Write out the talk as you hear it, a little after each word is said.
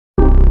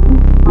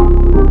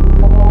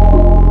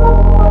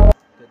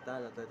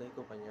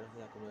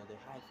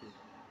Life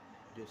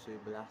y yo soy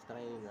Blast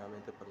Training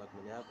nuevamente por la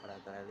comunidad para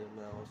traerle un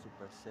nuevo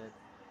superset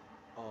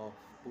of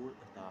pull.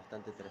 Está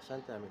bastante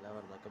interesante, a mí la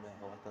verdad que me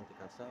dejó bastante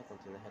cansado,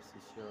 contiene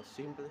ejercicios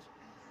simples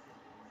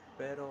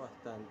pero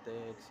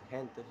bastante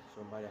exigentes,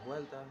 son varias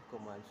vueltas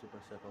como el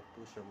superset of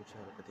push de muchas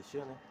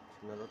repeticiones.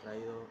 Si no lo he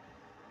traído,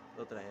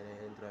 lo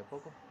traeré dentro de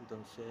poco.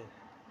 Entonces,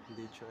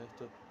 dicho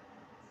esto,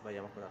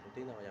 vayamos con la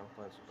rutina, vayamos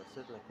con el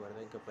superset.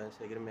 Recuerden que pueden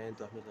seguirme en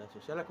todas mis redes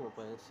sociales, como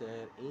pueden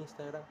ser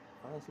Instagram,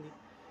 Fansly,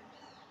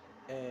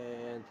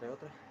 entre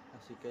otras.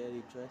 Así que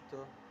dicho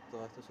esto,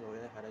 todo esto se lo voy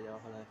a dejar allá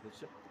abajo en la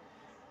descripción.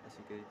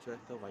 Así que dicho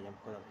esto, vayamos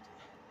con la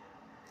rutina.